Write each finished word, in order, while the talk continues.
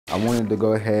I wanted to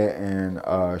go ahead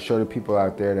and show the people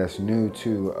out there that's new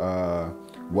to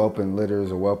whelping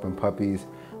litters or whelping puppies,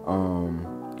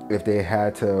 if they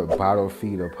had to bottle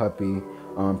feed a puppy,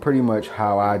 pretty much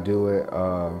how I do it,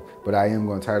 but I am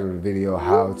going to title the video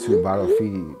how to bottle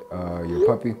feed your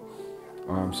puppy.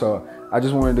 So I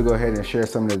just wanted to go ahead and share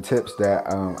some of the tips that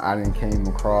I done came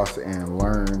across and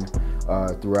learned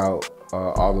throughout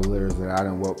all the litters that I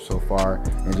done whelped so far,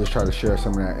 and just try to share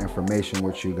some of that information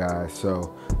with you guys.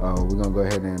 So we're gonna go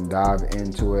ahead and dive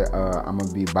into it. I'm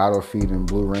gonna be bottle feeding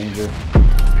Blue Ranger.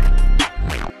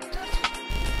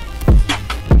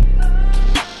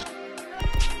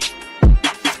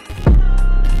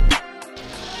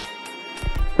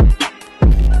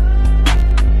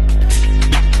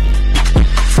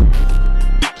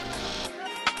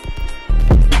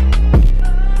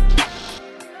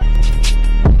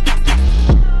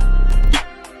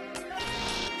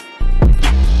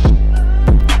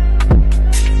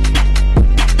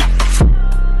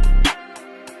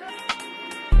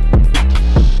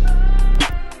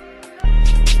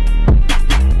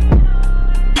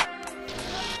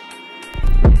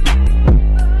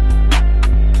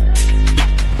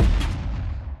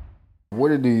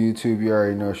 What it do, YouTube? You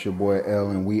already know it's your boy L,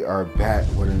 and we are back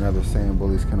with another Saying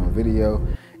Bullies Kennel video.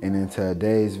 And in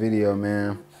today's video,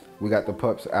 man, we got the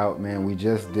pups out, man. We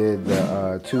just did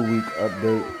the 2-week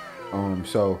update.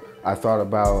 So I thought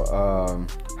about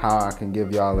how I can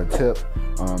give y'all a tip,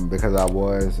 because I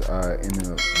was in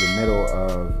the middle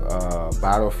of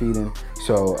bottle feeding.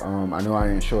 So I know I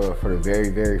didn't show it for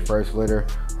the very first litter.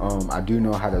 I do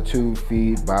know how to tube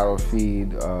feed, bottle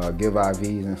feed, give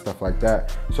IVs and stuff like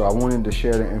that. So I wanted to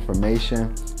share the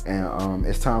information, and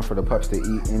it's time for the pups to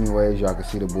eat anyways. Y'all can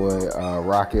see the boy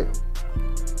Rocket,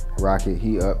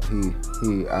 he up, I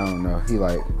don't know, he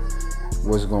like,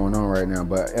 what's going on right now.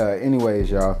 But anyways,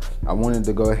 y'all, I wanted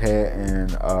to go ahead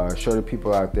and show the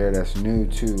people out there that's new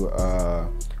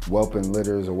to whelping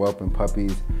litters or whelping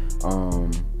puppies,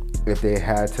 if they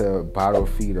had to bottle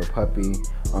feed a puppy,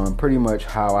 pretty much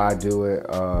how I do it,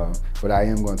 but I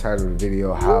am going to title the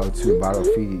video how to bottle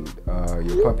feed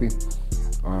your puppy.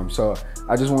 So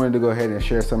I just wanted to go ahead and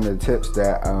share some of the tips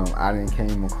that I done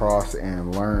came across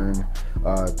and learned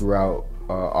throughout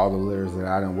all the litters that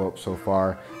I done whelped so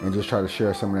far, and just try to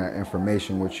share some of that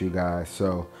information with you guys.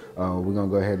 So we're gonna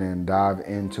go ahead and dive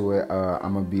into it.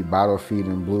 I'm gonna be bottle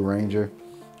feeding Blue Ranger.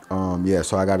 Yeah,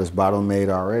 so I got this bottle made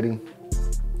already,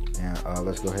 and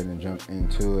let's go ahead and jump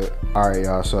into it. All right,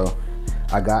 y'all, so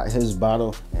I got his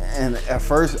bottle, and at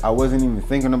first I wasn't even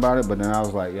thinking about it, but then I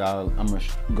was like, y'all, I'm gonna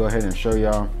go ahead and show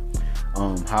y'all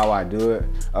how I do it,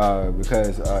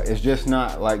 because it's just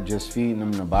not like just feeding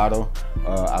them the bottle.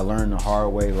 I learned the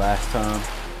hard way last time.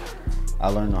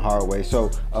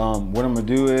 So what I'm gonna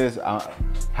do is,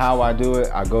 how I do it,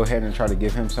 I go ahead and try to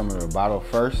give him some of the bottle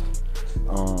first.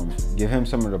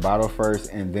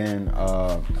 And then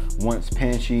once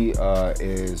Panchy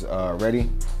is ready,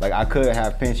 like I could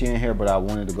have Panchy in here, but I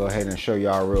wanted to go ahead and show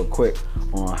y'all real quick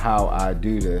on how I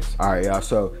do this. All right, y'all,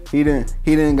 so he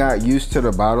didn't got used to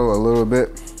the bottle a little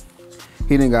bit.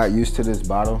 He didn't got used to this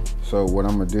bottle. So what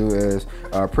I'm gonna do is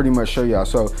pretty much show y'all.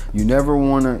 So you never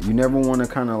wanna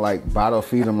kind of like bottle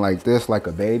feed them like this, like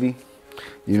a baby.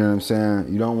 You know what I'm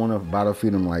saying? You don't wanna bottle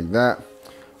feed them like that.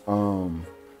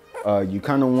 You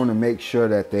kind of want to make sure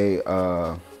that they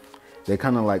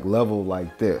kind of like level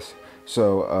like this,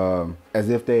 so as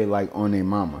if they like on their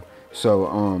mama.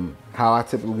 So how I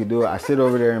typically do it, I sit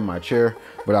over there in my chair,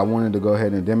 but I wanted to go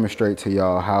ahead and demonstrate to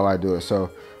y'all how I do it. So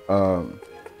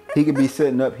he could be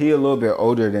sitting up. He a little bit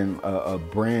older than a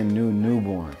brand new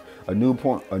newborn. A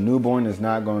newborn is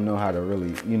not gonna know how to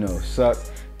really, you know, suck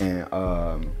and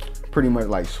pretty much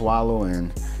like swallow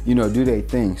and, you know, do their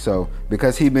thing. So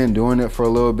because he been doing it for a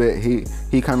little bit, he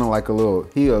kind of like a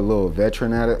little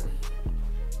veteran at it.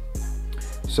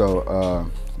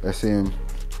 So let's see him.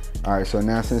 All right, so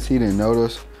now since he didn't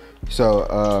notice,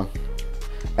 so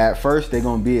at first they're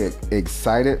gonna be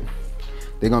excited.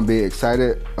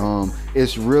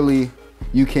 It's really,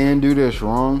 you can do this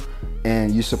wrong,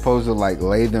 and you're supposed to like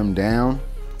lay them down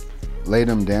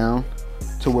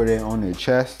to where they're on their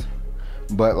chest.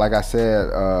 But like I said,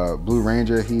 Blue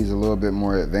Ranger, he's a little bit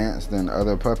more advanced than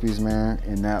other puppies, man,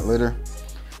 in that litter.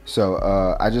 So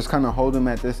I just kind of hold him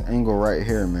at this angle right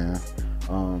here, man.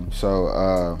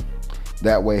 So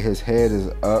that way his head is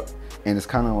up, and it's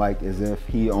kind of like as if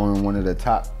he on one of the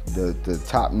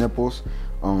top nipples.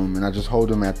 And I just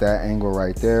hold him at that angle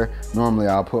right there. Normally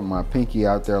I'll put my pinky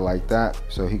out there like that,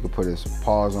 so he could put his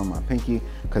paws on my pinky,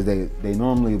 because they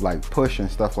normally like push and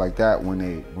stuff like that when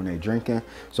they drinking.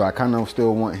 So I kind of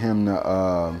still want him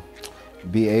to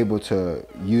be able to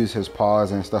use his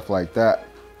paws and stuff like that.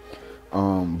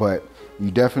 But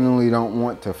you definitely don't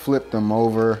want to flip them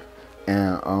over,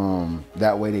 and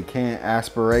that way they can't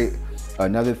aspirate.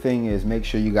 Another thing is make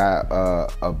sure you got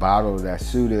a bottle that's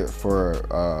suited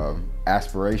for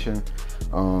aspiration.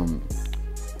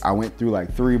 I went through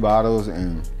like 3 bottles,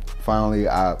 and finally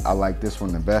I like this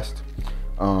one the best.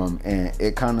 And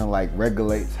it kind of like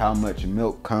regulates how much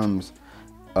milk comes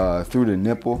through the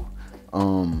nipple.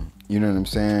 You know what I'm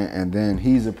saying? And then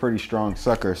he's a pretty strong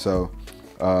sucker, so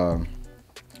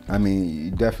I mean,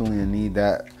 you definitely need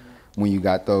that when you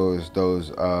got those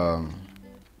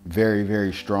very,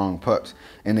 very strong pups.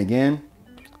 And again,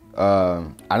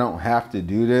 I don't have to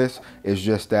do this. It's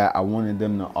just that I wanted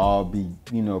them to all be,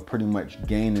 you know, pretty much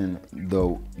gaining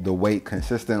the weight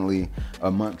consistently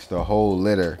amongst the whole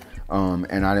litter.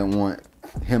 And I didn't want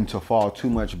him to fall too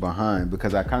much behind,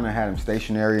 because I kind of had him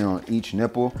stationary on each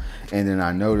nipple, and then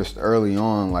I noticed early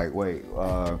on, like, wait,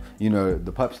 you know,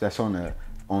 the pups that's on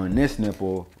this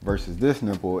nipple versus this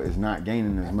nipple is not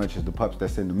gaining as much as the pups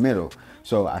that's in the middle.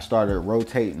 So I started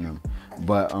rotating them,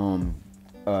 but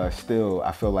still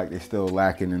I feel like they're still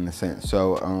lacking in a sense.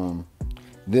 So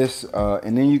this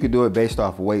and then you could do it based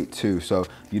off weight too. So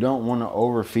you don't want to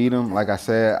overfeed them. Like I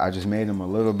said, I just made them a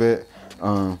little bit.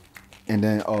 And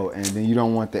then you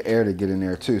don't want the air to get in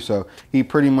there too. So he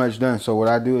pretty much done. So what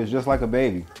I do is just like a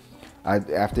baby.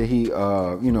 After he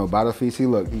you know, bottle feeds,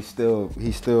 he's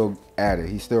still at it.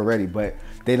 He's still ready, but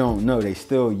they don't know. They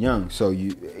still young. So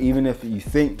even if you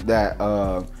think that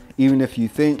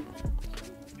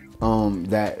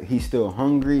that he's still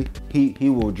hungry, he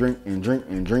will drink and drink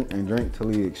and drink and drink till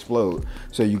he explodes.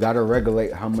 So you got to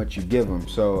regulate how much you give him.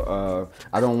 So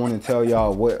I don't want to tell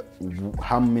y'all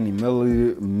how many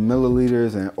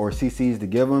milliliters or cc's to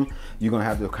give him. You're gonna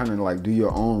have to kind of like do your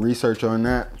own research on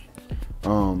that.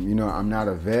 You know, I'm not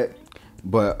a vet,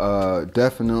 but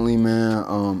definitely,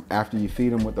 man, after you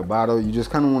feed him with the bottle, you just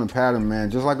kind of want to pat him, man,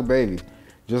 just like a baby.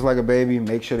 Just like a baby.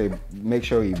 Make sure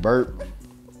he burp.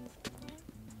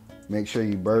 Make sure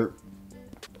you burp,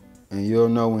 and you'll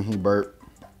know when he burp.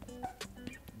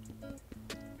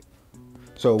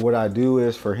 So what I do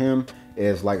is for him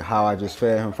is like how I just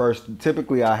fed him first.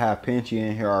 Typically I have Panchy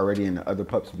in here already and the other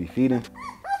pups be feeding.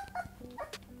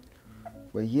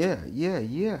 But yeah.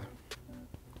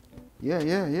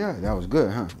 That was good,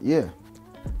 huh? Yeah,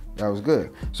 that was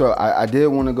good. So I did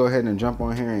want to go ahead and jump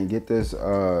on here and get this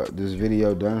this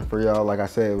video done for y'all. Like I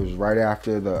said, it was right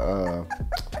after the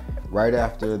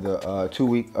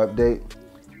 2-week update,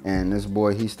 and this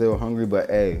boy, he's still hungry, but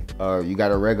hey, you got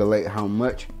to regulate how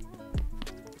much.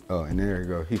 Oh, and there you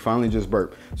go. He finally just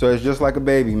burped. So it's just like a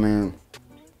baby, man.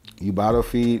 You bottle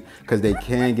feed, because they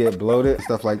can get bloated,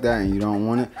 stuff like that, and you don't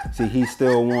want it. See, he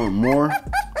still want more,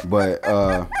 but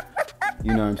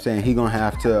you know what I'm saying, he gonna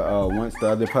have to once the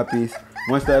other puppies,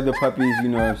 you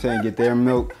know what I'm saying, get their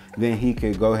milk, then he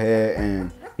could go ahead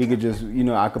and he could just, you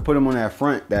know, I could put him on that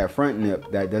front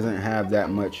nip that doesn't have that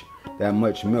much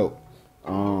milk.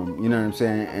 You know what I'm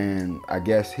saying? And I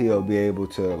guess he'll be able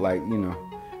to, like, you know,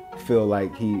 feel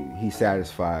like he's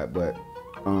satisfied. But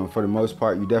for the most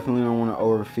part, you definitely don't want to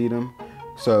overfeed him.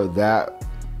 So that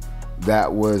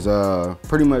was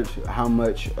pretty much how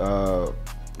much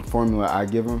formula I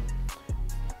give him.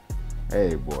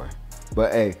 Hey, boy.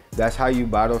 But hey, that's how you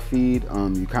bottle feed.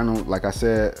 You kind of, like I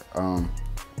said,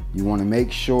 you want to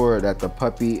make sure that the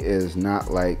puppy is not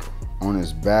like on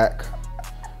his back.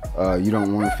 You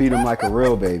don't want to feed him like a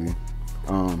real baby.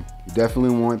 You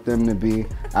definitely want them to be,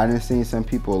 I done seen some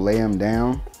people lay him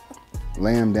down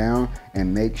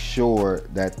and make sure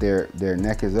that their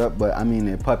neck is up. But I mean,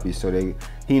 they're puppies, so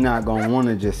he not gonna want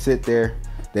to just sit there.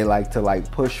 They like to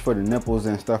like push for the nipples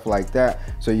and stuff like that.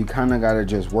 So you kind of got to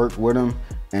just work with them.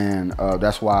 And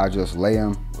that's why I just lay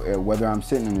him, whether I'm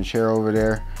sitting in the chair over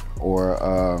there or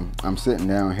I'm sitting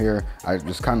down here, I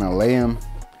just kind of lay him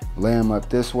up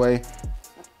this way.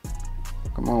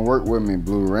 Come on, work with me,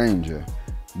 Blue Ranger.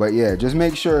 But yeah, just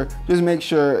make sure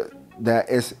that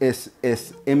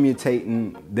it's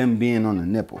imitating them being on the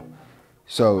nipple.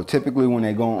 So typically when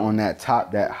they go on that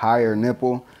higher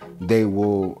nipple, they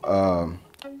will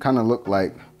kind of look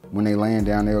like, when they laying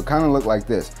down, they'll kind of look like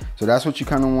this. So that's what you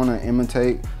kind of want to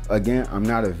imitate. Again, I'm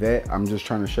not a vet. I'm just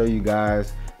trying to show you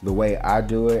guys the way I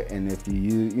do it. And if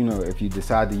if you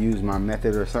decide to use my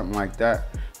method or something like that,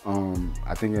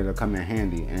 I think it'll come in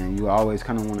handy. And you always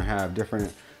kind of want to have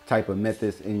different type of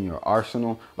methods in your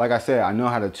arsenal. Like I said, I know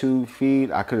how to tube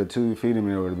feed. I could have tube feed him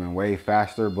and it would have been way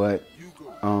faster, but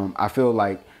I feel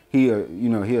like he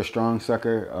a strong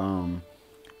sucker.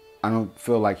 I don't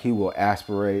feel like he will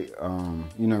aspirate. You know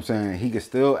what I'm saying? He could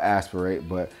still aspirate,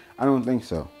 but I don't think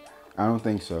so. I don't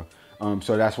think so.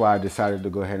 So that's why I decided to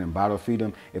go ahead and bottle feed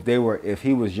him. If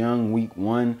he was young week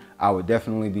 1, I would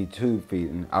definitely be tube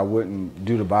feeding. I wouldn't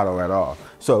do the bottle at all.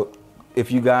 So if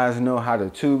you guys know how to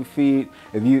tube feed,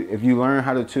 if you learn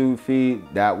how to tube feed,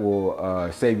 that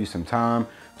will save you some time.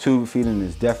 Tube feeding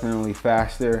is definitely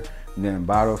faster than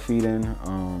bottle feeding,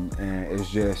 and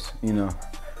it's just, you know,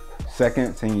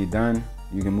 seconds and you're done.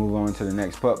 You can move on to the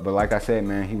next pup. But like I said,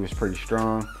 man, he was pretty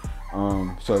strong.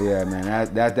 So yeah,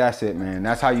 man, that's it, man.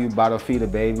 That's how you bottle feed a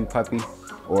baby puppy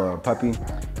or a puppy.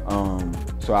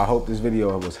 So I hope this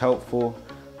video was helpful.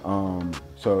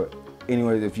 So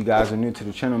anyways, if you guys are new to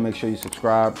the channel, make sure you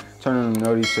subscribe, turn on the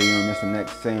notifications so you don't miss the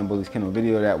next Saying Bullies Kennel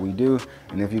video that we do.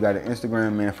 And if you got an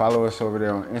Instagram, man, follow us over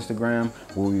there on Instagram.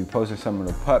 We'll be posting some of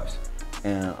the pups.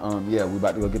 And yeah, we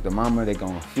about to go get the mama. They're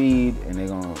gonna feed and they're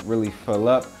gonna really fill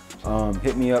up.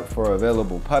 Hit me up for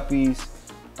available puppies.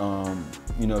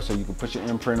 You know, so you can put your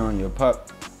imprint on your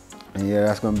pup. And yeah,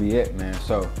 that's gonna be it, man.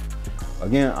 So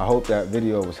again, I hope that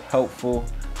video was helpful.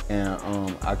 And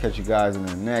I'll catch you guys in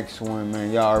the next one,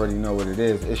 man. Y'all already know what it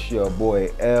is. It's your boy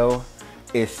L.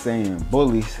 It's Saying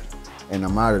Bullies. And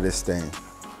I'm out of this thing.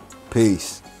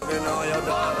 Peace.